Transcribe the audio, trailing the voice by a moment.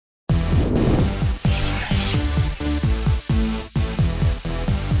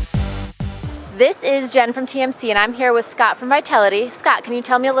This is Jen from TMC, and I'm here with Scott from Vitelity. Scott, can you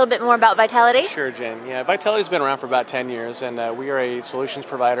tell me a little bit more about Vitelity? Sure, Jen. Yeah, Vitality's been around for about 10 years, and we are a solutions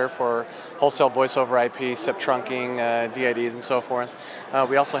provider for wholesale voice over IP, SIP trunking, DIDs, and so forth.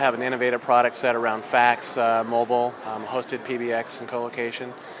 We also have an innovative product set around fax, mobile, hosted PBX, and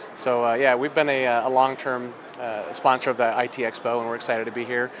co-location. So yeah, we've been a long-term sponsor of the ITEXPO, and we're excited to be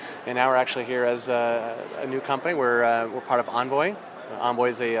here. And now we're actually here as a new company. We're part of Envoy. Envoy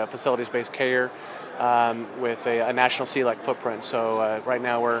is a facilities-based carrier with a national CLEC footprint. So right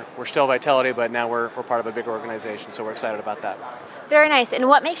now we're still Vitelity, but now we're part of a bigger organization. So we're excited about that. Very nice. And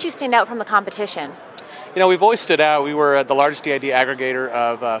what makes you stand out from the competition? You know, we've always stood out. We were the largest DID aggregator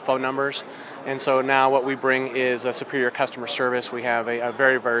of phone numbers. And so now what we bring is a superior customer service. We have a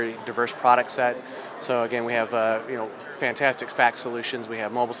very, very diverse product set. So again, we have fantastic fax solutions. We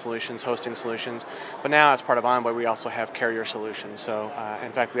have mobile solutions, hosting solutions. But now as part of Envoy, we also have carrier solutions. So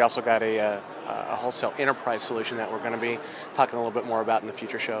in fact, we also got a wholesale enterprise solution that we're going to be talking a little bit more about in the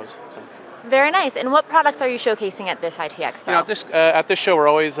future shows. So. Very nice. And what products are you showcasing at this ITEXPO? You know, at this show, we're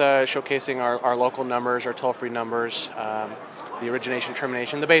always showcasing our local numbers, our toll-free numbers, the origination,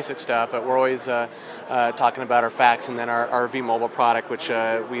 termination, the basic stuff. But we're always talking about our fax and then our V-Mobile product, which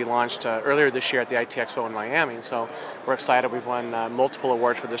we launched earlier this year at the ITEXPO in Miami. And so we're excited. We've won multiple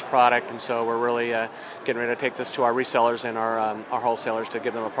awards for this product, and so we're really getting ready to take this to our resellers and our wholesalers to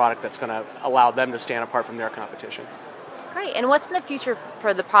give them a product that's going to allow them to stand apart from their competition. Great. And what's in the future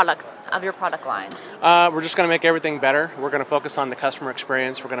for the products of your product line? We're just going to make everything better. We're going to focus on the customer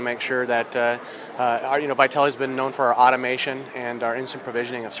experience. We're going to make sure that Vitality's been known for our automation and our instant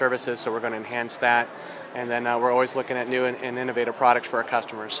provisioning of services, so we're going to enhance that. And then we're always looking at new and innovative products for our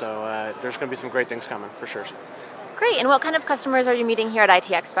customers. So there's going to be some great things coming for sure. Great. And what kind of customers are you meeting here at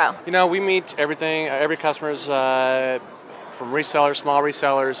ITEXPO? You know, we meet every customer's from resellers, small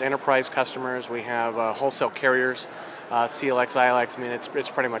resellers, enterprise customers. We have wholesale carriers. CLX, ILX, I mean, it's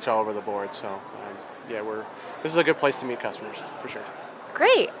pretty much all over the board. So, yeah, this is a good place to meet customers, for sure.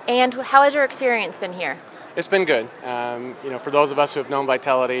 Great. And how has your experience been here? It's been good. For those of us who have known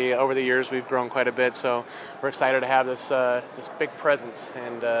Vitelity over the years, we've grown quite a bit. So we're excited to have this big presence,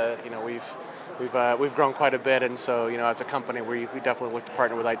 and we've grown quite a bit. And so, as a company, we definitely look to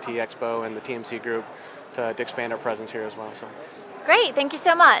partner with ITEXPO and the TMC group to expand our presence here as well. So. Great. Thank you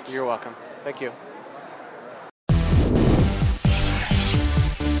so much. You're welcome. Thank you.